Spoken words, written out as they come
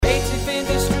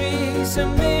Greece a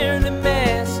merely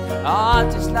mess.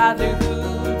 Artists'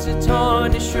 livelihoods are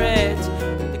torn to shreds.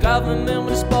 The government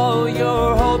will spoil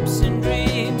your hopes and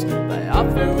dreams by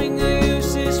offering a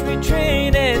useless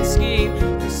retraining scheme.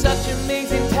 There's such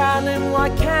amazing talent,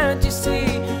 why can't you see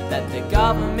that the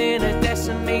government has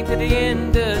decimated the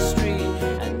industry?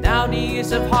 And now the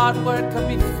years of hard work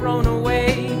can be thrown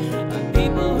away. And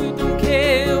people who don't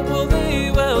care, well,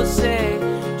 they will say,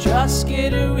 just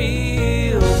get a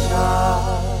real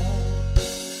job.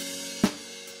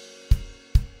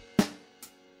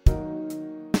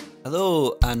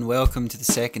 Hello and welcome to the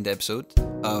second episode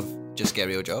of Just Get a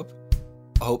Real Job.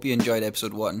 I hope you enjoyed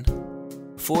episode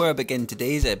 1. Before I begin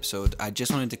today's episode, I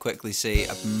just wanted to quickly say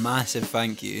a massive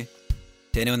thank you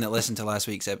to anyone that listened to last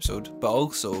week's episode, but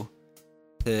also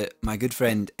to my good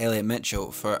friend Elliot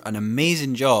Mitchell for an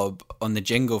amazing job on the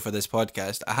jingle for this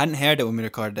podcast. I hadn't heard it when we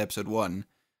recorded episode 1, and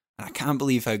I can't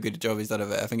believe how good a job he's done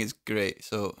of it. I think it's great.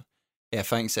 So yeah,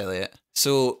 thanks Elliot.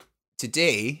 So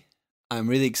today, I'm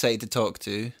really excited to talk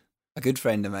to a good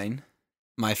friend of mine,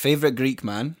 my favourite Greek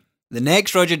man, the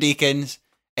next Roger Deakins.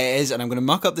 It is, and I'm going to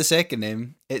muck up the second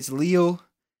name, it's Leo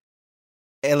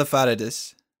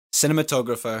Elifaridis,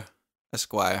 cinematographer,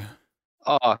 Esquire.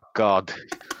 Oh, God.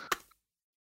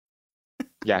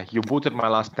 Yeah, you butchered my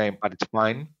last name, but it's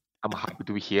fine. I'm happy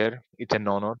to be here. It's an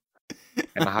honor.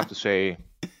 And I have to say,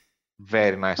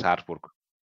 very nice artwork.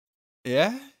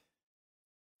 Yeah?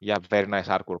 Yeah, very nice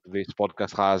artwork. This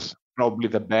podcast has probably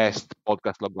the best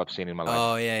podcast logo I've seen in my life.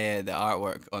 Oh, yeah, the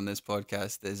artwork on this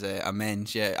podcast is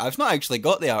immense, yeah. I've not actually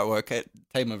got the artwork at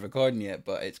the time of recording yet,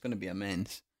 but it's going to be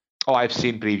immense. Oh, I've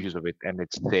seen previews of it, and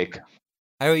it's sick.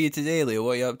 How are you today, Leo?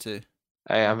 What are you up to?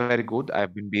 I'm very good.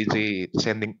 I've been busy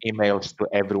sending emails to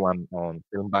everyone on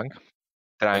Filmbank,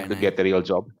 trying Very to get a real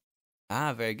job.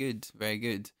 Ah, very good, very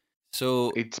good.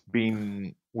 So It's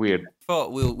been weird. I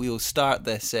thought we'll start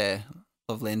this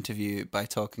lovely interview by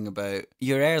talking about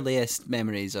your earliest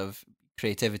memories of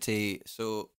creativity.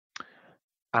 So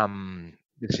The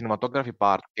cinematography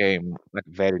part came like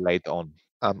very late on.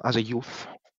 As a youth,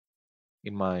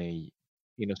 in my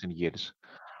innocent years,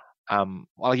 well,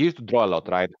 I used to draw a lot,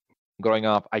 right? Growing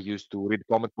up, I used to read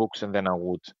comic books, and then I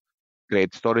would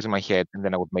create stories in my head, and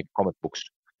then I would make comic books.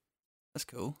 that's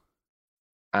cool.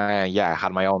 Yeah, I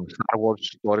had my own Star Wars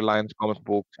storylines, comic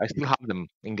books. I still have them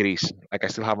in Greece. Like I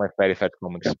still have my very first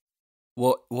comics.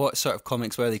 What sort of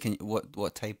comics were they?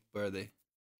 What type were they?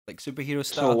 Like superhero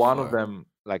stuff? So one of or- them,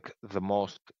 like the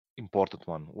most important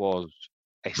one, was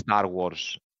a Star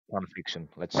Wars fan fiction,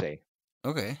 let's say.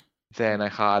 Okay. Then I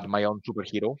had my own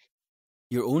superhero.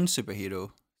 Your own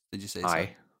superhero? Did you say? Sorry?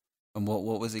 I. And what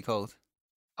was he called?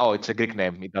 Oh, it's a Greek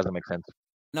name. It doesn't make sense.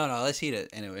 No, let's hear it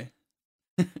anyway.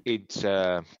 It's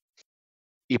Hyper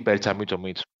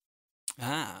Chamitsomits.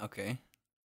 Ah, okay.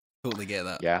 Totally get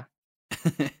that. Yeah,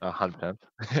 100%.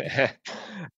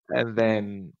 And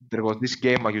then there was this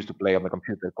game I used to play on the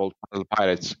computer called Puzzle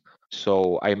Pirates.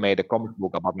 So I made a comic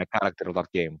book about my character of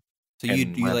that game. So you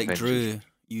and you my like adventures.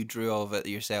 drew all of it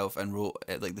yourself and wrote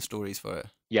like the stories for it.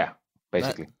 Yeah,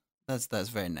 basically. That's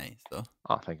very nice though.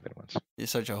 Oh, thank you very much. You're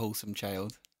such a wholesome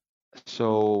child.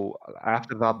 So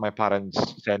after that, my parents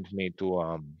sent me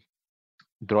to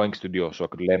drawing studio so I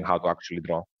could learn how to actually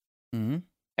draw. Mm-hmm.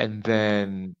 And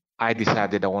then I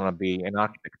decided I want to be an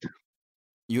architect.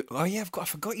 I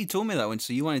forgot you told me that one.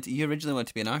 So you originally wanted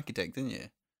to be an architect, didn't you?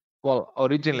 Well,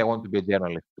 originally I wanted to be a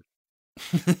journalist.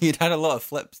 You'd had a lot of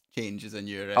flip changes in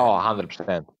your. Oh,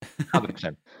 100%.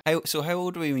 100%. How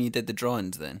old were you when you did the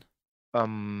drawings then?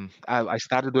 I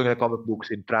started doing the comic books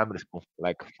in primary school,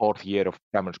 like 4th year of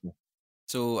primary school.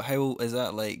 So how is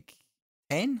that, like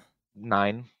 10?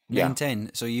 9. Yeah.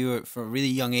 10. So you were, from a really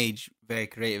young age, very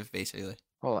creative, basically.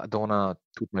 Well, I don't want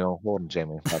to toot my own horn,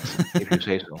 Jamie, but if you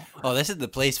say so. Oh, this is the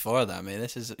place for that, man.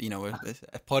 This is, a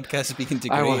podcast speaking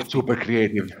to I creative was super people.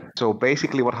 creative. So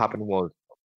basically what happened was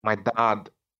my dad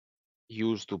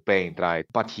used to paint, right?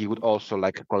 But he would also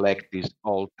like collect these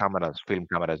old cameras, film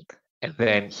cameras. And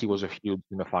then he was a huge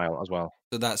cinephile as well.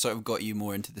 So that sort of got you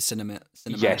more into the cinematic.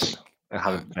 Yes,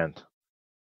 100%.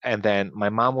 And then my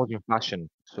mom was in fashion,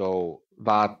 so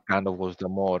that kind of was the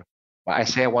more. I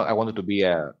say I wanted to be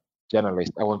a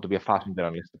journalist. I wanted to be a fashion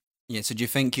journalist. Yeah. So do you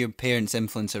think your parents'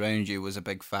 influence around you was a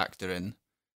big factor in?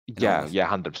 Yeah,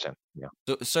 100%. Yeah.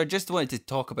 So I just wanted to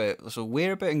talk about. So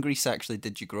where about in Greece actually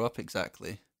did you grow up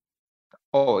exactly?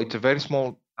 Oh, it's a very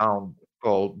small town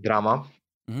called Drama.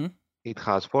 Mm-hmm. It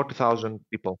has 40,000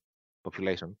 people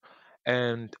population,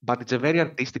 but it's a very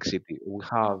artistic city. We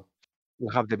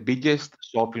have the biggest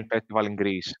short film festival in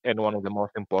Greece and one of the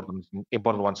most important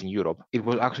ones in Europe. It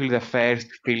was actually the first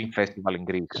film festival in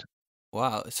Greece.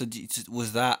 Wow. So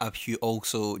was that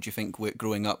also? Do you think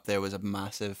growing up there was a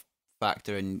massive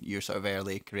factor in your sort of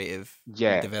early creative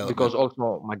Yeah, because development?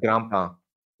 also my grandpa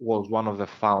was one of the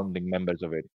founding members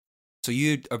of it. So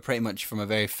you are pretty much from a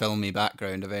very filmy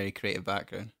background, a very creative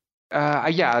background.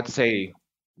 Yeah, I'd say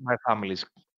my family's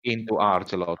into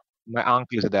arts a lot. My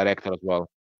uncle is a director as well.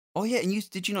 Oh yeah, and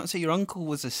did you not say your uncle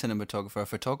was a cinematographer, a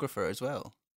photographer as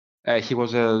well? He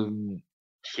was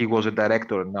a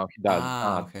director and now he does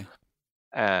Ah, art. okay.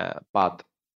 But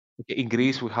okay, in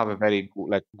Greece we have a very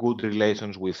good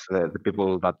relations with the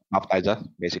people that baptize us,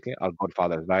 basically our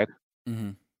godfathers, right?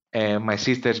 Mm-hmm. And my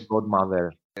sister's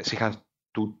godmother, she has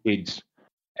two kids,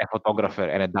 a photographer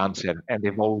and a dancer, and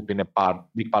they've always been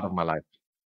big part of my life.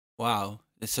 Wow.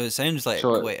 So it sounds like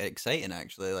So quite exciting,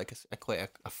 actually, like quite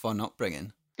a fun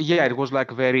upbringing. yeah, it was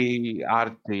like very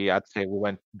arty. I'd say we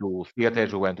went to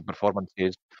theaters, we went to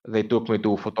performances. They took me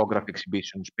to photography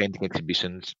exhibitions, painting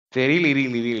exhibitions. They really,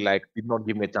 really, really did not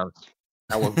give me a chance.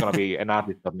 I was gonna be an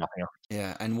artist or nothing else.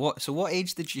 Yeah, and what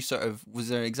age did you was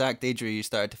there an exact age where you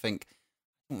started to think,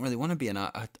 I don't really want to be an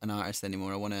artist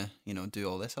anymore. I want to, do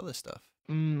all this other stuff.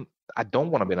 I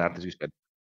don't want to be an artist, you said.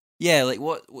 Yeah, like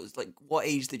what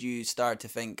age did you start to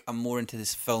think I'm more into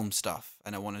this film stuff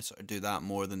and I want to sort of do that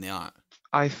more than the art?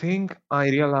 I think I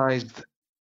realized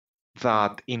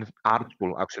that in art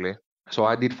school, actually. So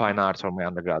I did fine arts for my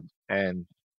undergrad, and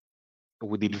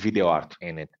we did video art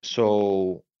in it.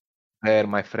 So there,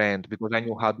 my friend, because I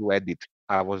knew how to edit,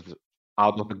 I was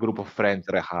out of the group of friends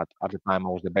that I had at the time. I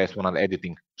was the best one at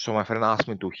editing. So my friend asked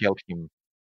me to help him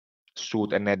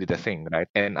shoot and edit a thing, right?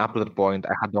 And up to that point,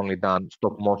 I had only done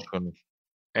stop motion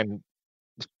and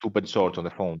stupid shorts on the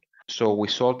phone. So we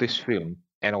saw this film,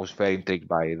 and I was very intrigued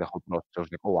by the whole process. I was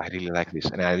like, oh, I really like this,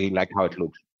 and I really like how it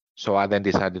looks. So I then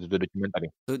decided to do a documentary.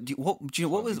 So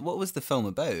what was the film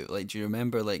about? Like, do you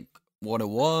remember like what it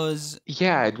was?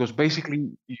 Yeah, it was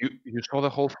basically you saw the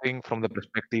whole thing from the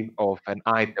perspective of an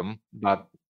item, but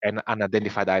an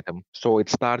unidentified item. So it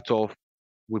starts off,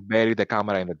 we bury the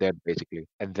camera in the dirt basically,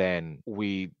 and then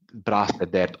we brush the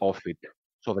dirt off it.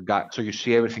 So you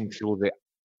see everything through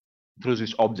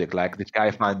this object. Like this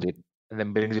guy finds it and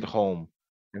then brings it home,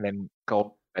 and then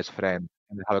calls his friend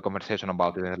and they have a conversation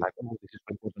about it. And they're like, "Oh, this is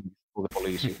important to call the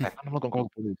police." He's like, "I'm not gonna call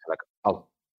the police." Like,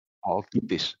 I'll keep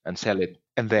this and sell it.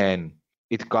 And then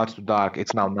it got to dark.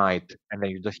 It's now night, and then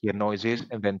you just hear noises,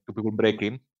 and then two people break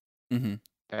in, Mm-hmm.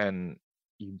 and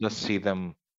you just see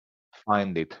them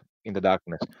find it in the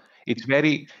darkness. It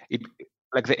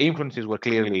like the influences were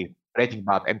clearly Breaking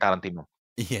Bad and Tarantino.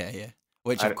 Yeah, yeah.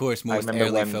 Which of I course I most remember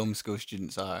early when film school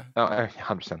students are.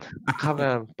 100%. I have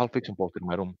a Pulp Fiction poster in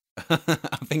my room. I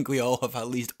think we all have at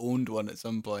least owned one at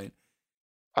some point.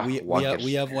 We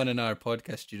Wonders. have one in our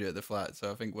podcast studio at the flat, so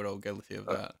I think we're all guilty of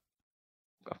Uh, that.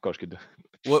 of course, you do.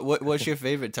 What's your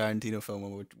favorite Tarantino film?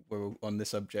 When we're on the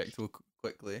subject,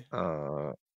 quickly.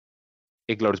 Uh,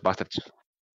 Inglourious Bastards.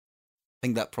 I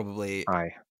think that probably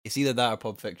Aye. it's either that or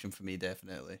Pulp Fiction for me,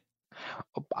 definitely.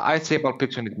 I'd say Pulp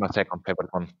Fiction is my second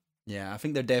favorite one. Yeah, I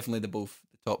think they're definitely the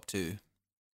top two.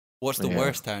 What's the Yeah.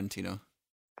 worst Tarantino?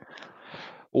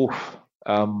 Oof.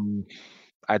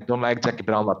 I don't like Jackie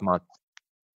Brown that much.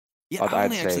 Yeah, But I've I'd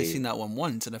only actually say seen that one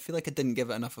once, and I feel like I didn't give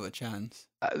it enough of a chance.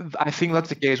 I think that's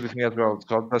the case with me as well.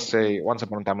 So I'll just say Once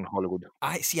Upon a Time in Hollywood.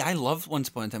 I loved Once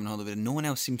Upon a Time in Hollywood, and no one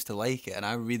else seems to like it, and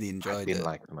I really I enjoyed didn't it.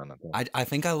 like it, man. I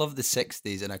think I love the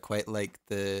 '60s, and I quite like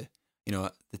the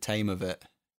time of it.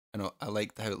 I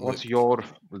liked how it What's looked. your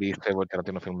least favorite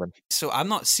Tarantino film then? So I've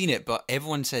not seen it, but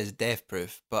everyone says Death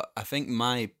Proof. But I think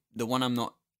the one I'm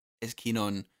not as keen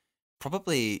on,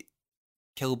 probably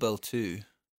Kill Bill 2.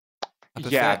 I prefer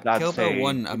Yeah, Kill Bill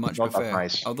 1. I it's much not that prefer.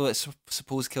 nice. Although it's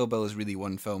suppose Kill Bill is really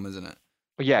one film, isn't it?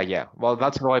 Yeah. Well,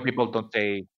 that's why people don't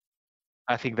say.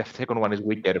 I think the second one is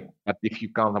weaker, but if you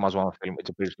count them as one film, it's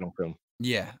a pretty strong film.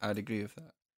 Yeah, I'd agree with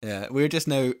that. Yeah, we're just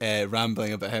now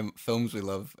rambling about how films we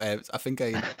love. I think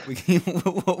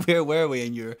where were we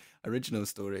in your original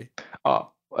story?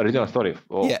 Oh, original story.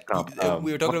 Oh, Yeah, crap.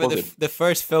 we were talking What about was it? the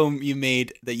first film you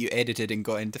made that you edited and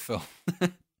got into film.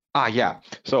 Yeah.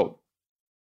 So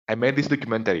I made this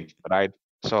documentary, right?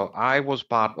 So I was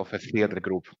part of a theater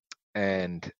group,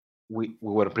 and we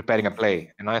were preparing a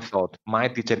play, and I thought my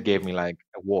teacher gave me like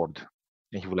a word,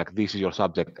 and he was like, "This is your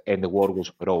subject," and the word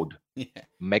was road. Yeah.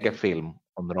 Make a film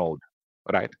on the road,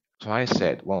 right? So I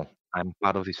said, "Well, I'm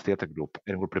part of this theater group,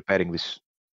 and we're preparing this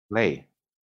play.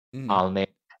 Mm. I'll name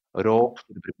Road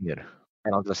to the premiere,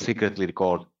 and I'll just secretly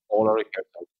record all our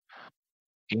rehearsals,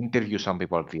 interview some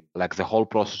people, like the whole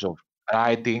process of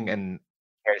writing and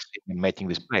rehearsing and making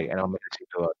this play, and I'll make it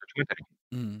into a documentary."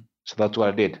 Mm. So that's what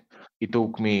I did. It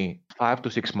took me 5 to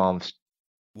 6 months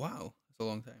Wow. a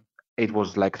long time. It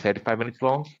was like 35 minutes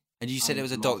long. And you said it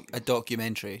was a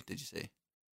documentary, did you say?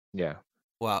 Yeah.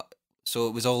 Wow. So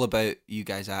it was all about you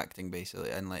guys acting,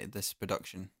 basically, and like this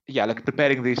production. Yeah, like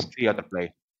preparing this theater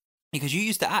play. Because you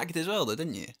used to act as well, though,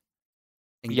 didn't you?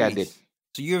 In Yeah, I Greece. did.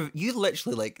 So you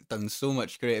literally like done so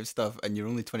much creative stuff, and you're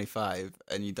only 25,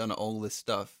 and you've done all this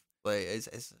stuff. Like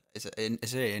it's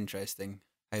very interesting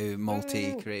how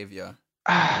multi-creative you are.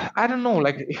 I don't know.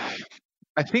 Like,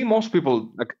 I think most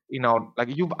people, like,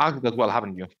 like you've acted as well,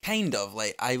 haven't you? Kind of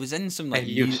like I was in some like And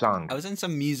you sung. I was in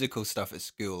some musical stuff at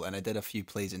school, and I did a few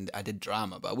plays, and I did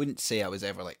drama, but I wouldn't say I was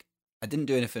ever like I didn't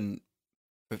do anything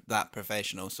that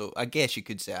professional. So I guess you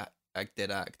could say I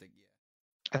did acting.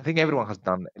 Yeah. I think everyone has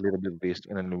done a little bit of this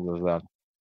and a little bit of that.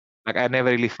 Like, I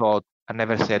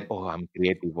never said, oh, I'm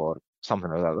creative or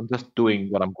something like that. I'm just doing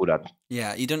what I'm good at.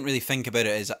 Yeah, you don't really think about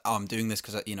it as, oh, I'm doing this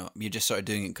because, you're just sort of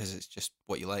doing it because it's just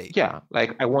what you like. Yeah,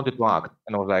 like I wanted to act,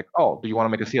 and I was like, oh, do you want to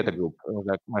make a theater group? And I was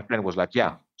like, my friend was like,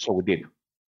 yeah, so we did.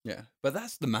 Yeah, but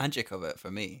that's the magic of it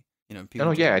for me.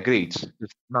 No, yeah, I agree. It's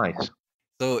nice.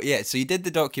 So, yeah, so you did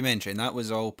the documentary, and that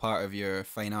was all part of your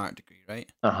fine art degree,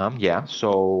 right? Yeah.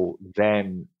 So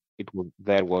then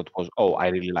what was, oh, I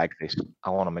really like this. I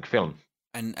want to make film.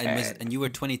 And you were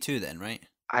 22 then, right?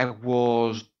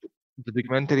 The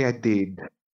documentary I did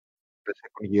the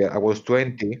second year, I was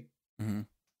 20, Mm-hmm.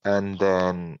 and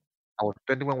then I was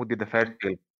 20 when we did the first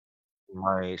film,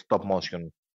 my stop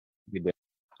motion video.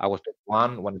 I was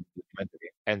 21 when I did the documentary,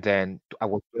 and then I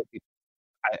was 20.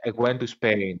 I went to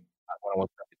Spain when I was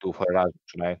 22 for Erasmus,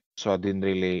 right? So I didn't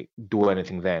really do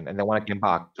anything then. And then when I came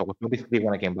back, so I was 23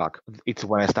 when I came back. It's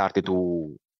when I started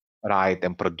to write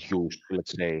and produce,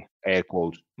 let's say, air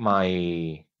quotes,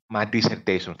 my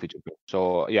dissertation feature film.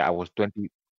 So yeah, I was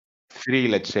 23,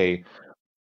 let's say,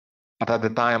 but at the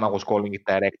time I was calling it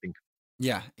directing.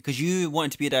 Yeah, because you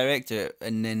wanted to be a director,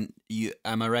 and then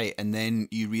am I right? And then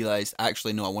you realized,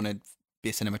 actually, no, I want to be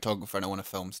a cinematographer and I want to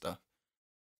film stuff.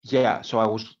 Yeah, so I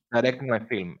was directing my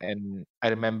film, and I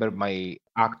remember my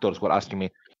actors were asking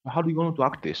me, how do you want to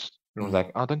act this? And I was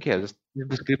like, I don't care, just read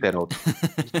the script I wrote.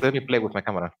 Just let me play with my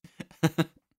camera.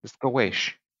 Just go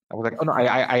wish. I was like, oh no,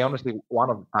 I honestly, one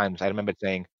of the times I remember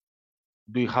saying,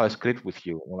 do you have a script with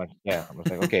you? And I'm like, yeah. I was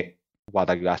like, okay, what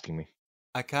are you asking me?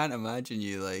 I can't imagine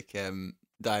you like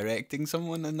directing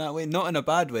someone in that way. Not in a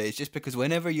bad way. It's just because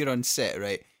whenever you're on set,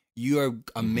 right, you are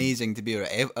amazing to be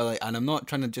around. Like, and I'm not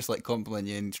trying to just like compliment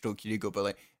you and stroke your ego, but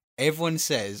like everyone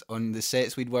says on the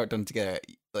sets we'd worked on together,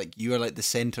 like you are like the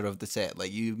center of the set.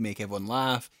 Like you make everyone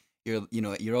laugh.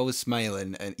 You're always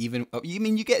smiling, and even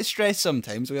you get stressed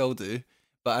sometimes. We all do.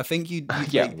 But I think you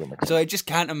Yeah. so I just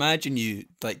can't imagine you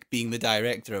like being the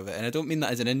director of it, and I don't mean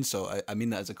that as an insult. I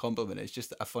mean that as a compliment. It's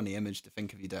just a funny image to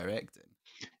think of you directing.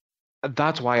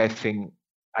 That's why I think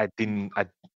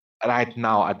right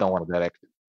now I don't want to direct.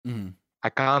 Mm-hmm. I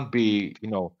can't be,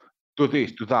 do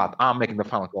this, do that. I'm making the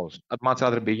final calls. I'd much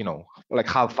rather be, like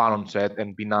have fun on set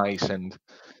and be nice and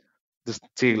just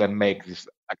chill and make this.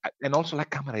 And also, like,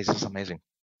 camera is just amazing.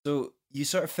 So you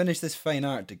sort of finished this fine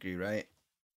art degree, right?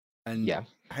 And yeah.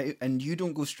 And you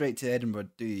don't go straight to Edinburgh,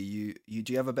 do you?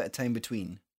 Do you have a bit of time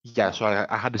between? Yeah, so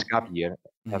I had this gap year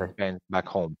that I spent back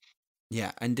home.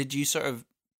 Yeah, and did you sort of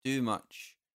do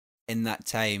much in that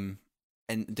time?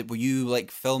 And were you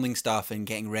like filming stuff and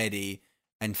getting ready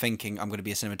and thinking, I'm going to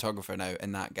be a cinematographer now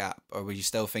in that gap? Or were you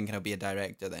still thinking I'll be a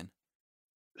director then?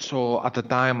 So at the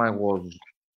time I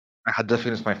had just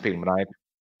finished my film, right?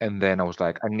 And then I was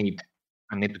like, I need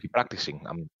to keep practicing.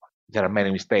 There are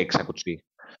many mistakes I could see.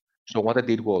 So what I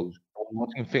did was I was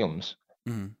watching films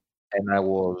and I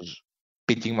was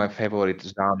picking my favorite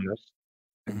genres,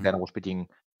 and then I was picking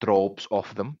tropes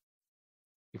of them,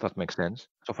 if that makes sense.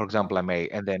 So for example, I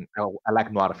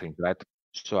like noir films, right?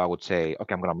 So I would say,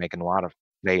 okay, I'm gonna make a noir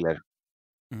trailer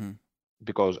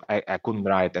because I couldn't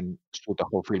write and shoot a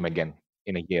whole film again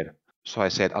in a year. So I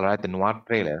said, I'll write the noir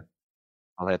trailer,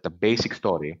 I'll write the basic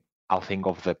story, I'll think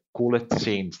of the coolest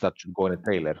scenes that should go in a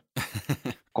trailer,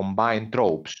 combine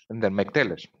tropes, and then make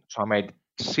trailers. So I made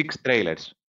 6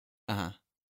 trailers.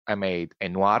 I made a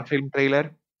noir film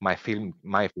trailer, my film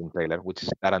trailer, which is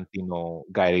Tarantino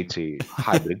Guy Ritchie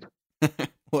hybrid.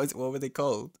 What were they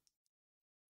called?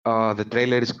 The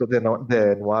trailer is called,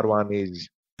 the noir one is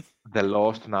The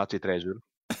Lost Nazi Treasure.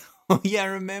 Oh yeah, I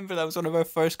remember that was one of our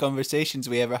first conversations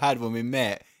we ever had when we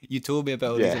met. You told me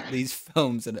about these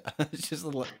films, and I was just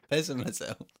pissing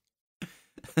myself.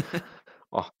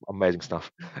 Oh, amazing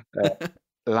stuff!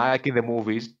 Like in the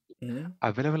movies,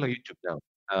 available on YouTube now.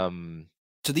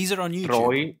 So these are on YouTube.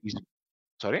 Troy is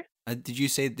sorry. Did you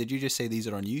just say these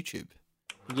are on YouTube?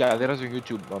 Yeah, there is on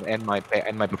YouTube and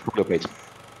my portfolio page.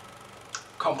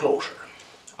 Come closer.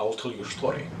 I will tell you a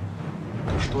story.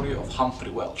 The story of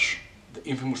Humphrey Welsh, the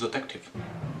infamous detective,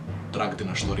 dragged in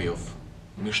a story of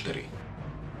mystery.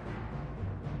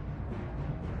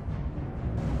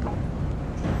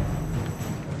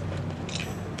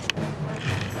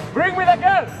 Bring me the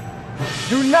girl!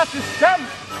 Do not disturb!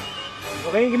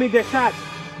 Bring me the shot.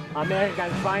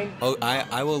 American fine. Oh,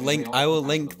 I will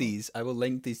link these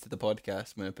to the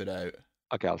podcast when I put it out.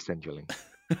 Okay, I'll send you a link.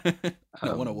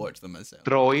 I want to watch them myself.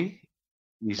 Troy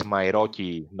is my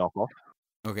Rocky knockoff.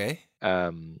 Okay.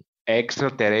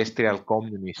 Extraterrestrial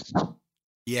Communists.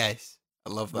 Yes, I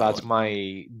love that. That's one.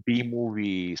 my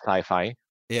B-movie sci-fi.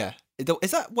 Yeah. Is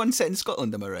that one set in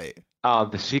Scotland, am I right?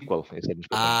 The sequel is set in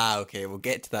Scotland. Okay. We'll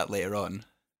get to that later on.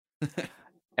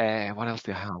 What else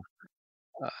do I have?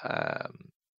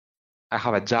 I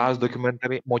have a jazz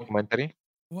mockumentary.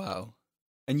 Wow.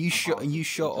 And you shot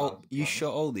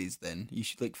all these then? You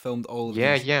filmed all of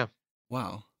these? Yeah.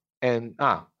 Wow. And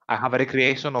I have a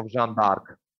recreation of Jeanne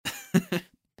d'Arc,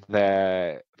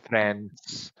 the French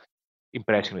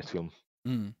impressionist film.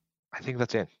 I think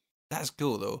that's it. That's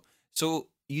cool though. So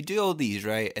you do all these,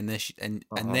 right? And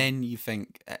then you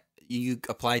think you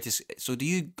apply to. So do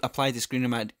you apply to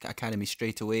Screen Academy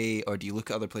straight away, or do you look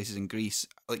at other places in Greece?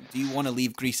 Like, do you want to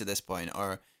leave Greece at this point,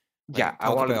 or? Yeah,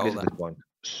 I want to leave Greece at this point.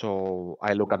 So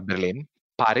I look at Berlin,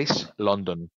 Paris,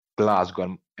 London, Glasgow,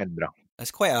 and Edinburgh. That's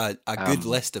quite a good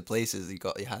list of places you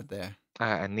had there.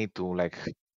 I need to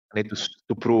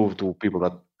prove to people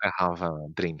that I have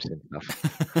dreams and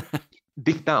stuff.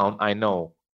 Deep down, I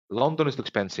know London is too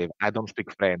expensive. I don't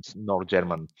speak French nor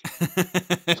German.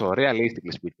 So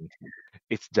realistically speaking,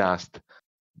 it's just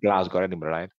Glasgow or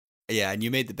Edinburgh, right? Yeah, and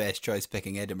you made the best choice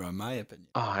picking Edinburgh, in my opinion.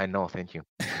 Oh, I know. Thank you.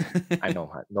 I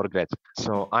know. No regrets.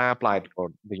 So I applied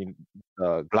for the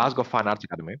Glasgow Fine Arts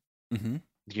Academy, the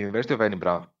University of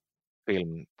Edinburgh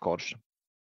film course,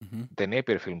 the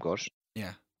Napier film course,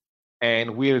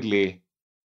 and weirdly,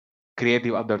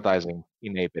 creative advertising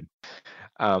in Napier.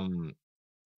 And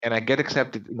I get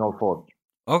accepted in all four.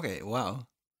 Okay, wow.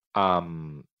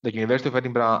 The University of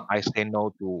Edinburgh, I say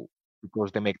no to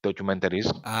because they make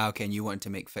documentaries. Okay, and you want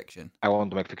to make fiction. I want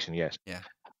to make fiction, yes. Yeah.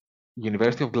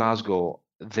 University of Glasgow,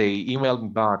 they emailed me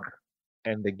back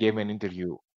and they gave me an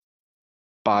interview,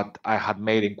 but I had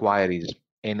made inquiries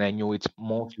and I knew it's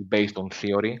mostly based on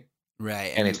theory,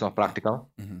 right? And it's not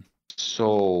practical.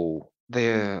 So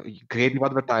the creative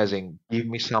advertising give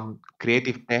me some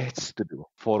creative tests to do,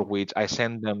 for which I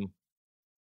send them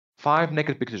 5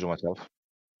 naked pictures of myself.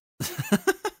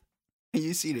 Are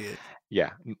you serious? Yeah,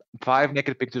 5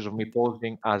 naked pictures of me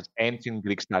posing as ancient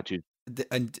Greek statues.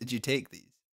 And did you take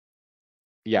these?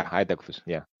 Yeah, I took this.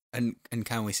 Yeah. And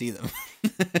can we see them?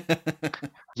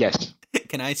 Yes.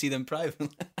 Can I see them privately?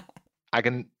 I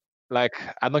can. I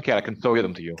don't care. I can show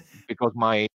them to you because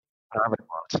my private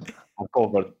parts are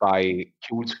covered by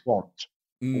huge fonts.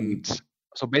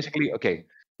 So basically, okay,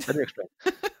 let me explain.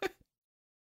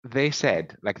 They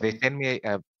said, they sent me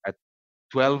a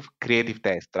 12 creative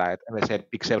tests, right? And they said,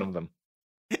 pick 7 of them.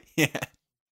 Yeah.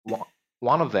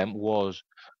 One of them was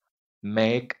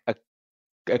make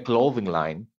a clothing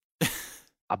line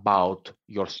about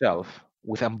yourself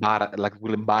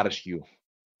will embarrass you.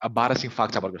 Embarrassing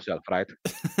facts about yourself, right?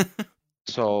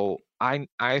 So I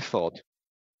thought,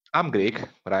 I'm Greek,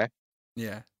 right?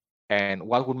 Yeah. And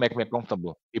what would make me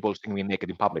uncomfortable? People seeing me naked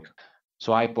in public.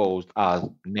 So I posed as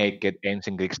naked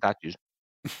ancient Greek statues.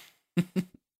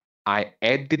 I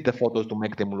edited the photos to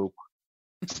make them look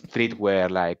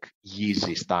streetwear, like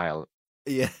Yeezy style.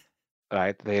 Yeah.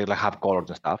 Right? They have colors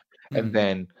and stuff. And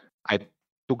then I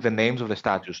took the names of the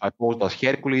statues. I posed as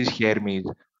Hercules, Hermes,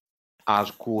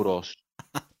 as Kouros,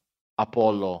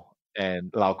 Apollo,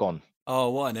 and Laocoon. Oh,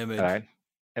 what an image. Right?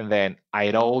 And then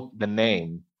I wrote the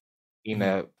name in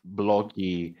a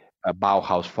blocky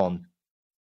Bauhaus font.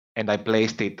 And I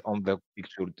placed it on the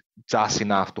picture just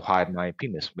enough to hide my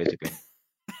penis, basically.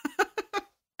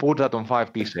 Put that on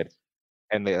 5 t-shirts,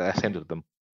 and I sent it to them.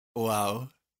 Wow.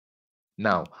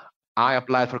 Now, I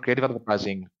applied for creative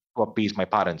advertising to appease my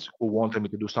parents, who wanted me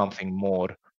to do something more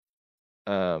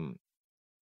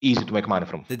easy to make money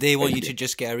from. Did they want you to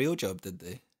just get a real job, did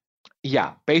they?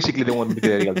 Yeah, basically they wanted me to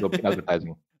get a real job in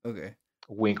advertising. Okay.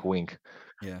 Wink, wink.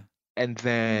 Yeah. And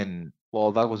then,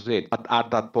 well, that was it. But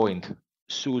at that point,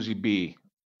 Susie B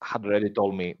had already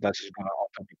told me that she's going to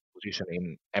offer me a position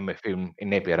in MA Film in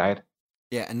Napier, right?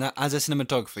 Yeah, and that, as a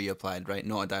cinematographer you applied, right?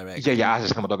 Not a director. Yeah, as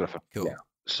a cinematographer. Cool. Yeah.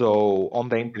 So on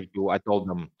the interview, I told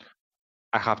them,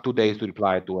 I have 2 days to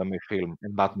reply to MA Film,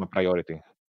 and that's my priority.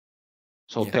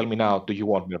 So tell me now, do you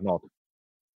want me or not?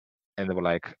 And they were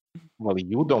like, well,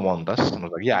 you don't want us. And I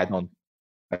was like, yeah, I don't.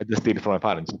 I just did it for my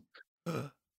parents.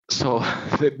 So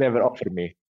they never offered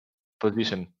me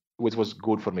position, which was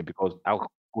good for me because I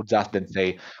could just then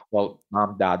say, "Well,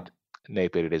 Mom, Dad,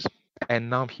 Napier it is," and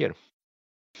now I'm here.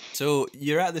 So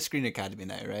you're at the Screen Academy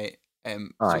now, right? So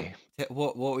Aye.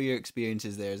 what were your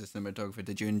experiences there as a cinematographer?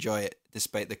 Did you enjoy it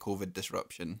despite the COVID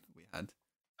disruption we had?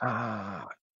 Ah,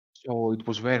 so it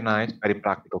was very nice, very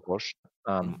practical course.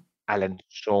 Mm. I learned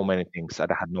so many things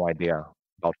that I had no idea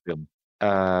about film.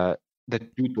 The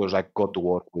tutors I got to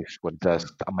work with were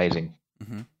just amazing.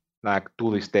 Mm-hmm. Like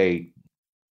to this day,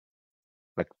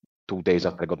 like 2 days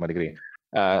after I got my degree,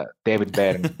 David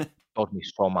Byrne taught me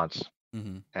so much,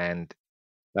 Mm-hmm. and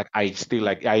like I still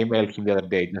like I emailed him the other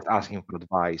day, just asking him for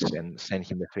advice and send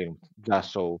him the film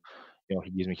just so he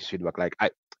gives me his feedback. Like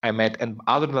I met, and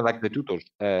other than like the tutors,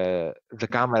 the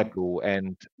camera crew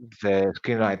and the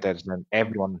screenwriters and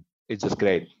everyone is just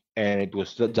great. And it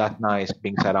was just nice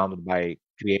being surrounded by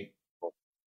creative people.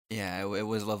 Yeah, it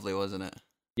was lovely, wasn't it?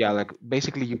 Yeah, like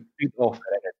basically you feed off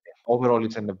everything. Overall,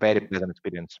 it's a very pleasant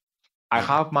experience. I Yeah.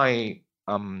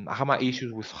 have my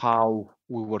issues with how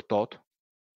we were taught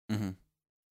Mm-hmm.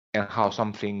 and how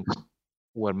some things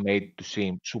were made to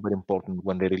seem super important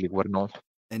when they really were not.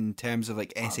 In terms of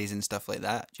like essays and stuff like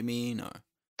that, do you mean? Or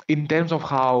In terms of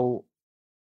how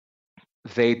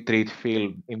they treat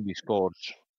film in this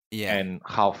course yeah. and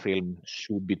how film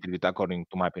should be treated according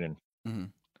to my opinion. Mm-hmm.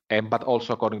 And but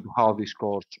also according to how this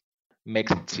course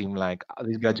makes it seem like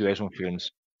these graduation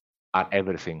films are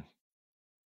everything,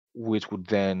 which would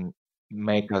then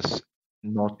make us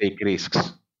not take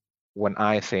risks. When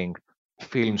I think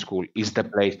film school is the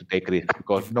place to take risks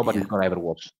because nobody's Yeah, gonna ever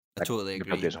watch I totally the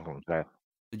agree. graduation films, right?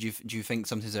 Do you think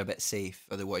sometimes they're a bit safe,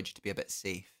 or they wanted you to be a bit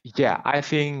safe? Yeah, I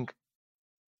think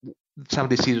some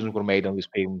decisions were made on these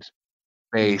films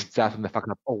based just on the fact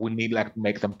that we need like to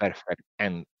make them perfect,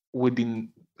 and we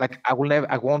didn't like I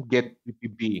won't get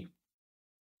PPB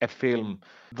a film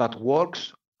that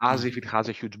works as if it has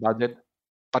a huge budget,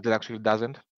 but it actually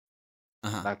doesn't.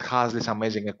 Uh-huh. That has this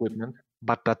amazing equipment,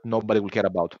 but that nobody will care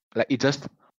about. Like it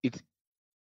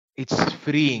it's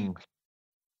freeing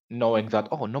knowing that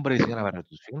nobody's gonna watch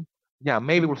this film. Yeah,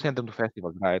 maybe we'll send them to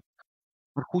festivals, right?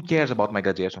 But who cares about my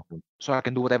graduation film? So I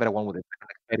can do whatever I want with it. I can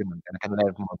experiment and I can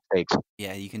learn from my mistakes.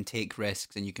 Yeah, you can take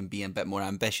risks and you can be a bit more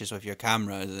ambitious with your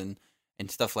cameras and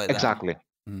stuff like that. Exactly.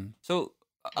 So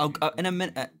I'll in a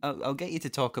minute I'll get you to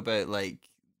talk about like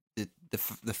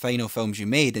the final films you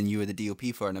made and you were the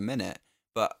DOP for in a minute.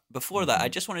 But before that, I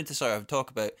just wanted to sort of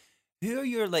talk about who are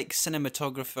your like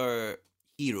cinematographer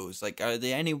heroes? Like, are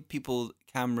there any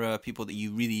camera people that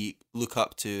you really look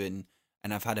up to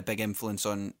and have had a big influence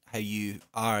on how you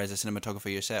are as a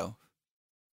cinematographer yourself?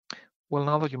 Well,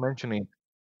 now that you mention it,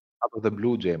 out of the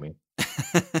blue, Jamie.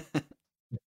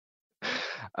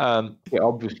 Yeah,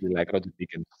 obviously, like Roger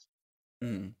Deakins,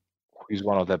 Mm. who is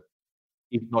one of the,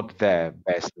 if not the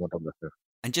best cinematographer.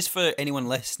 And just for anyone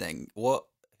listening,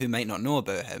 who might not know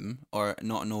about him or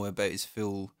not know about his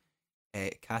full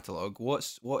catalog,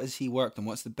 what has he worked on?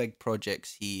 What's the big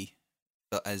projects he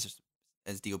as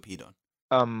DOP'd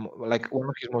on? Like one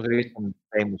of his most recent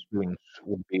famous films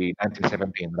would be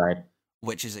 1917, right?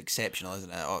 Which is exceptional,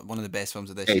 isn't it? One of the best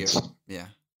films of this It's year. Yeah.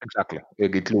 exactly.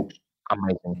 It looks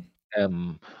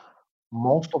amazing.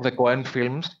 Most of the Coen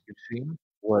films you've seen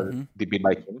were DB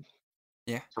by him.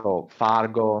 Yeah. So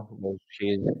Fargo was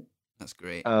his. That's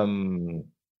great.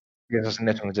 The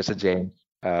Assassination of Jesse James,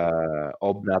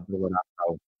 Obra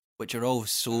Dvorak, which are all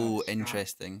so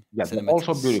interesting. Yeah, they're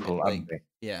also beautiful, aren't they?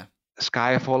 Yeah.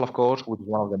 Skyfall, of course, which is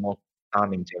one of the most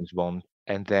stunning James Bond,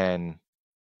 and then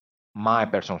my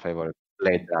personal favorite,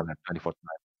 Blade Runner 2049.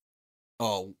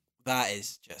 Oh, that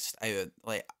is just I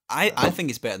think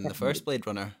it's better than the first Blade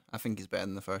Runner. I think it's better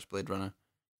than the first Blade Runner.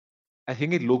 I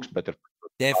think it looks better.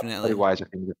 Definitely. Otherwise, I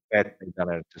think the first Blade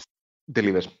Runner just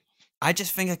delivers. I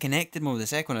just think I connected more with the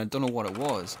second one. I don't know what it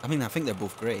was. I mean, I think they're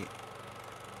both great.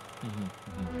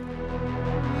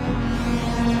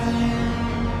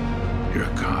 You're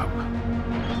a cop.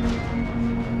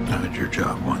 I had your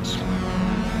job once.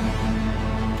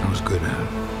 I was good at it.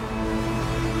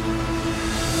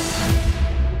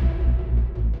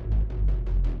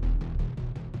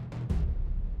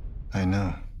 I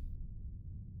know.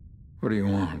 What do you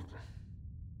want?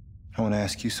 I want to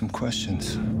ask you some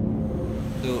questions.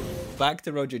 So back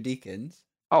to Roger Deakins.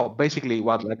 Oh, basically,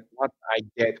 what I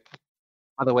get.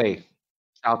 By the way,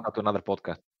 shout out to another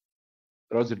podcast.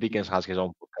 Roger Deakins has his own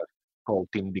podcast called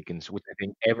Tim Dickens, which I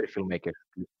think every filmmaker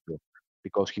should listen to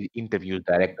because he interviews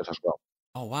directors as well.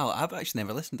 Oh wow, I've actually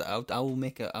never listened to it. I'll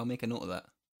make a note of that.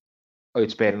 Oh,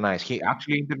 it's very nice. He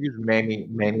actually interviews many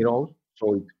roles,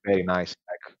 so it's very nice.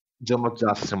 Like not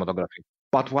just cinematography.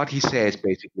 But what he says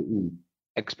basically is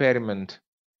experiment,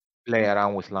 play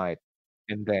around with light,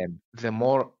 and then the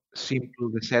more simple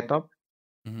the setup,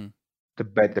 Mm-hmm. the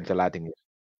better the lighting is.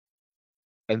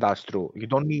 And that's true. You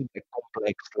don't need a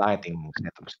complex lighting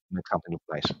setups to make something look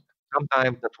nice.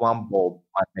 Sometimes that one bulb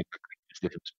might make a huge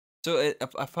difference. So,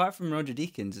 apart from Roger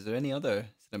Deakins, is there any other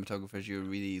cinematographers you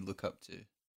really look up to?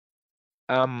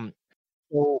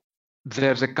 So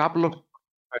there's a couple of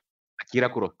Akira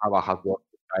Kurosawa has worked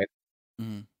with, right?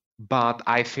 Mm-hmm. But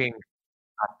I think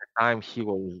at the time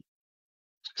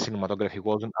cinematography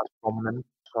wasn't as prominent,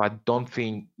 so I don't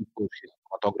think it was his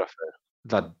cinematographer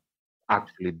that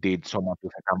actually did so much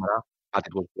with the camera, as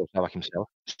it was Kurosawa himself.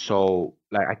 So,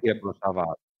 like Akira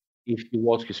Kurosawa, if you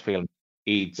watch his film,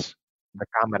 it's the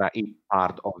camera is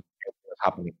part of everything that's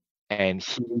happening, and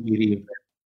he really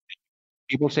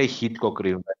people say Hitchcock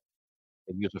reinvented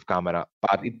the use of camera,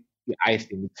 but I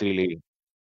think it's really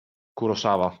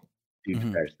Kurosawa did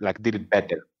Mhm. first, like did it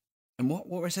better. And what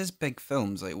was his big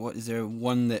films like? What is there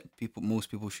one that most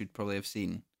people should probably have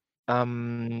seen?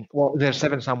 Well, there's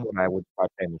Seven Samurai, which is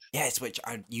quite famous. Yes,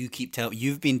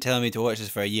 you've been telling me to watch this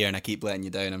for a year, and I keep letting you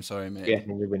down. I'm sorry, mate. Yes,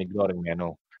 and you've been ignoring me. I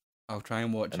know. I'll try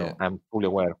and watch I know. it. I'm fully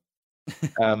aware.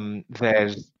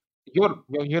 There's you're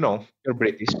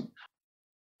British.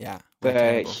 Yeah, we're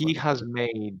terrible He for- has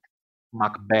made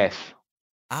Macbeth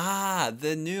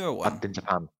the newer one. in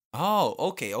Japan. Oh,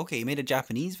 okay. He made a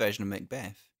Japanese version of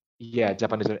Macbeth. Yeah,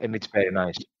 Japanese, and it's very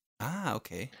nice.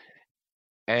 Okay.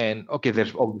 And okay,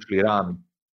 there's obviously Ran,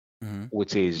 Mm-hmm.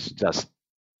 which is just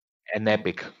an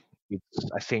epic.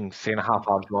 It's I think 3.5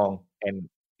 hours long, and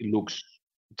it looks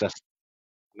just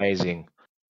amazing.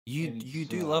 You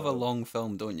do love a long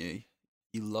film, don't you?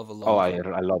 You love a long. Oh,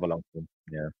 film. I love a long film.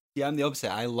 Yeah. Yeah, I'm the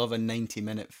opposite. I love a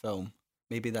 90-minute film.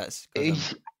 Maybe that's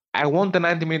because I want a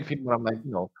 90-minute film where I'm like,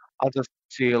 I'll just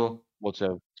chill, watch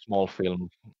a small film,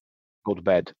 go to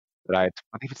bed, right?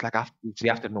 But if it's like it's the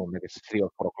afternoon, like it's 3 or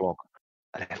 4 o'clock,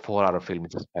 like a 4-hour film,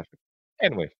 it's just perfect.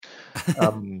 Anyway,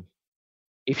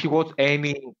 if you watch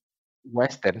any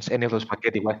westerns, any of those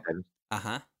spaghetti westerns,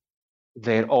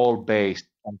 they're all based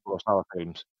on Kurosawa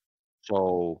films.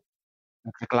 So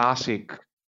like the classic,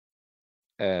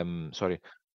 sorry,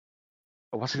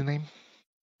 what's his name?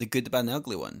 The Good, the Bad, and the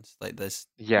Ugly ones, like this.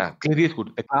 Yeah, Clint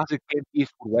Eastwood. The classic Clint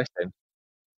Eastwood western.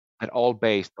 They're all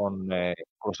based on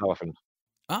Kurosawa films.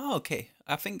 Oh, okay.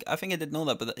 I think I didn't know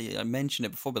that, but I mentioned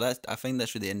it before. But I think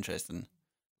that's really interesting.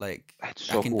 Like, That's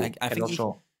so cool. I And think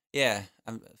also, yeah,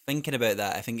 I'm thinking about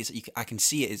that. I think I can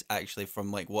see it is actually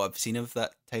from like what I've seen of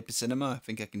that type of cinema. I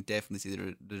think I can definitely see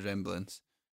the resemblance.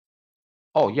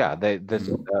 oh yeah, they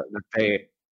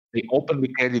openly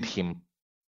credit him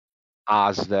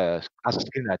as a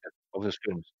screenwriter of those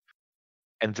films.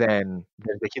 And then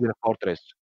there's the Hidden Fortress,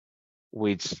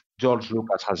 which George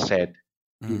Lucas has said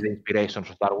is the inspiration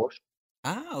for Star Wars.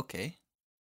 Okay.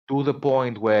 To the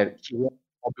point where he wants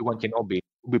Obi-Wan Kenobi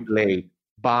to be played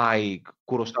by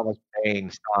Kurosawa's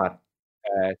main star,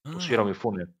 Toshiro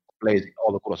Mifune, who plays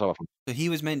all the Kurosawa films. So he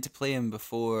was meant to play him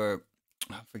before.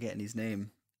 I'm forgetting his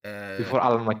name. Before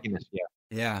Alan McInnes, yeah.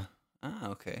 Yeah.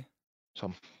 Okay.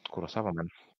 So Kurosawa, man,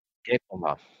 get on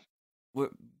that. We're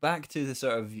back to the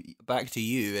sort of back to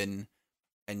you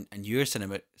and your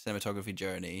cinematography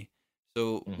journey.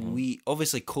 So we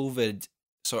obviously COVID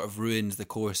sort of ruins the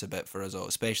course a bit for us all,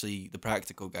 especially the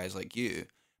practical guys like you.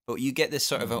 But you get this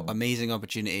sort of amazing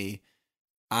opportunity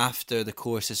after the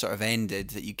course has sort of ended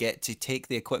that you get to take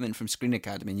the equipment from Screen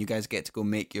Academy and you guys get to go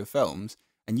make your films.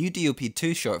 And you DOP'd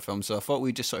 2 short films, so I thought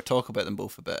we'd just sort of talk about them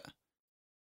both a bit.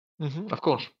 Of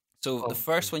course. So the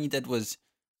first one you did was,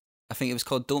 I think it was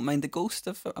called Don't Mind the Ghost,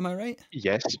 am I right?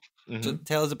 Yes. So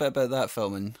tell us a bit about that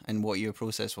film and what your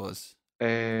process was.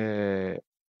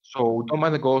 So Don't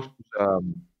Mind the Ghost is a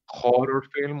horror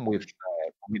film with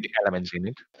comedic elements in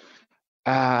it.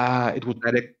 It was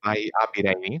directed by Abby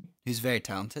Rainey, who's very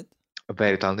talented. A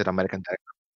very talented American director.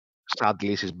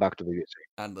 Sadly, she's back to the USA.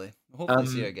 Sadly. Hopefully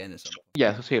see her again at some point.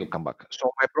 Yeah, so she'll come back.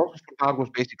 So my process for that was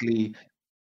basically,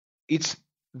 it's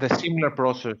the similar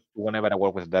process to whenever I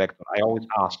work with a director. I always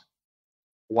ask,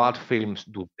 what films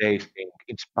do they think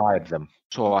inspired them?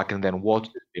 So I can then watch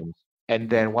the films. And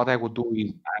then what I would do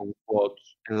is I would watch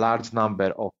a large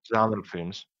number of genre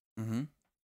films.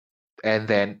 And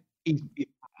then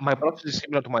my process is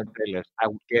similar to my trailers. I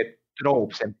would get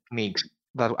tropes and techniques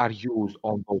that are used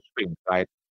on those films, right?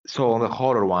 So on the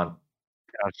horror one,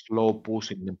 there are slow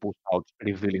pushing and push outs,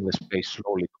 revealing the space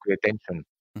slowly to create tension.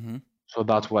 So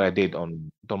that's what I did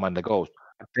on Don't Mind the Ghost.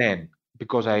 But then,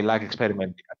 because I like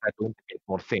experimenting, I tried to integrate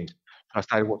more things. So I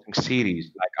started watching series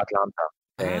like Atlanta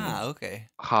and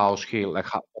House Hill, like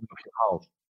House.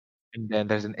 And then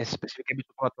there's a specific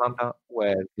episode of Atlanta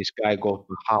where this guy goes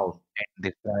to a house and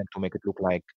they're trying to make it look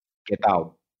like Get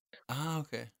Out. Ah,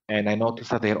 okay. And I noticed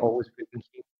that they're always filming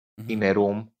him in Mhm. a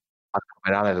room, but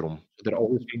from another room. So they're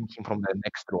always filming him from the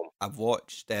next room. I've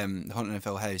watched The Haunting of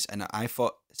Hill House, and I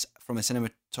thought, from a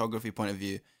cinematography point of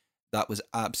view, that was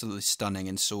absolutely stunning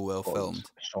and so well Oh, filmed.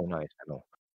 it's so nice, I know.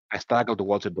 I struggle to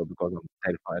watch it though because I'm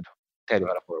terrified.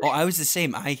 Terrified of horror. Oh, I was the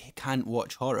same. I can't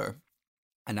watch horror,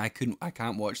 and I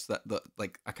can't watch that.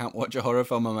 Like, I can't watch a horror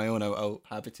film on my own. I'll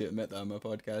happy to admit that on my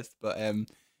podcast.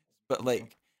 But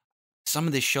like some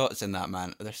of the shots in that,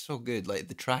 man, they're so good. Like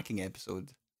the tracking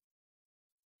episode.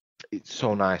 It's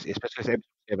so nice, especially episode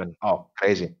 7. Oh,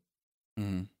 crazy.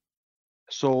 Mhm.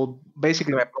 So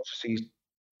basically, my process is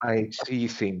I see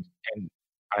things and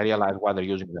I realize why they're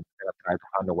using them, and I try to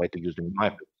find a way to use them in my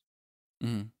film.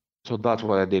 Mhm. So that's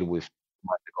what I did with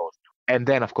my Ghost. And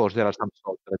then, of course, there are some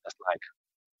shots that I just like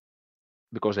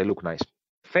because they look nice.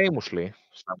 Famously,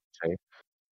 some say,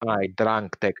 I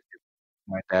drunk texted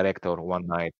my director one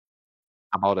night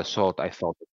about a shot I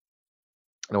thought,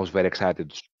 and I was very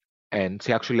excited. And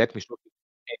she actually let me shoot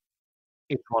it.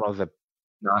 It's one of the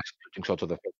nice shooting shots of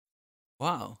the film.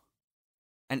 Wow.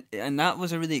 And that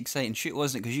was a really exciting shoot,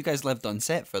 wasn't it? Because you guys lived on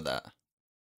set for that.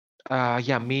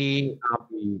 Yeah, me,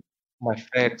 Abby, my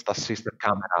friends, the assistant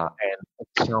camera, and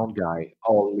a sound guy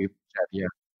all lived set. Yeah,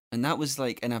 And that was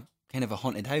like in a kind of a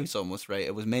haunted house almost, right?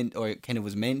 It was meant, or it kind of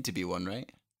was meant to be one, right?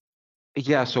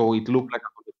 yeah. So it looked like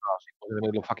a haunted house. It was in the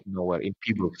middle of fucking nowhere in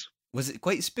Peebles. Was it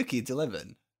quite spooky to live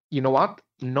in? You know what?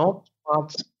 Not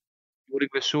much during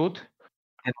the shoot.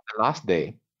 And on the last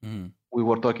day, Mhm. we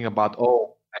were talking about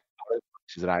like horror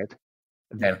stories, right?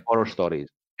 And then Yeah. horror stories,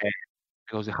 and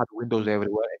because they had windows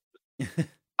everywhere,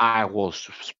 I was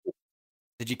spooked.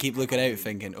 Did you keep looking out,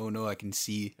 thinking, "Oh no, I can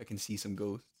see some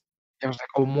ghosts"? I was like,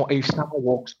 oh, if someone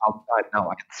walks outside now,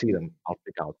 I can see them. I'll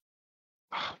pick out.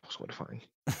 It was horrifying.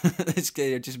 It's good.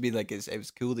 It'd just be like it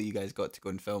was cool that you guys got to go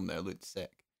and film there. It looked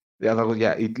sick.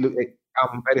 Yeah, it looked.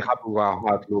 I'm very happy with how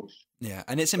it looks. Yeah,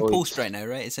 and it's in So post it's- right now,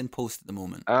 right? It's in post at the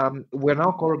moment. We're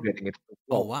now corrugating it.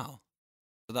 Oh wow!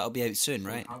 So that'll be out soon,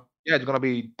 right? Yeah, it's gonna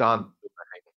be done. I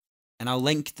think. And I'll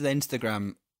link to the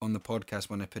Instagram on the podcast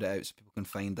when I put it out, so people can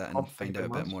find that and Oh, thank find you out a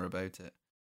very bit much. more about it.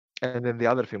 And then the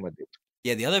other film I did.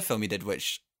 Yeah, the other film you did,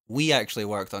 which we actually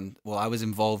worked on. Well, I was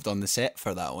involved on the set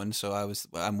for that one, so I was,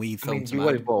 and we I mean, filmed some. you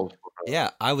were involved. Yeah,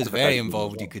 I was very advertising as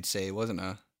involved. well. You could say, wasn't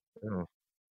I? Yeah.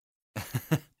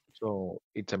 So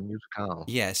it's a musical.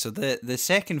 Yeah. So the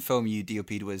second film you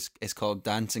DOP'd is called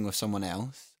Dancing with Someone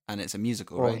Else, and it's a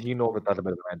musical, Well, right? you know that better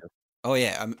than I do. Oh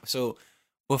yeah. So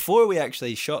before we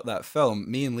actually shot that film,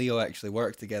 me and Leo actually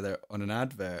worked together on an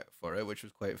advert for it, which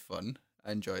was quite fun.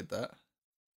 I enjoyed that.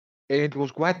 It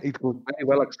was very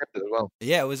well accepted as well.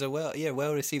 Yeah, it was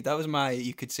well received. That was my,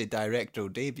 you could say, directorial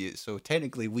debut. So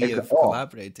technically, we have Oh.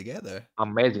 collaborated together.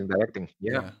 Amazing directing.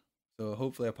 Yeah. So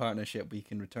hopefully, a partnership we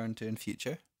can return to in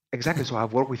future. Exactly. So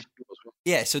I've worked with you as well.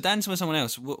 Yeah. So Dancing with Someone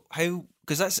Else. How?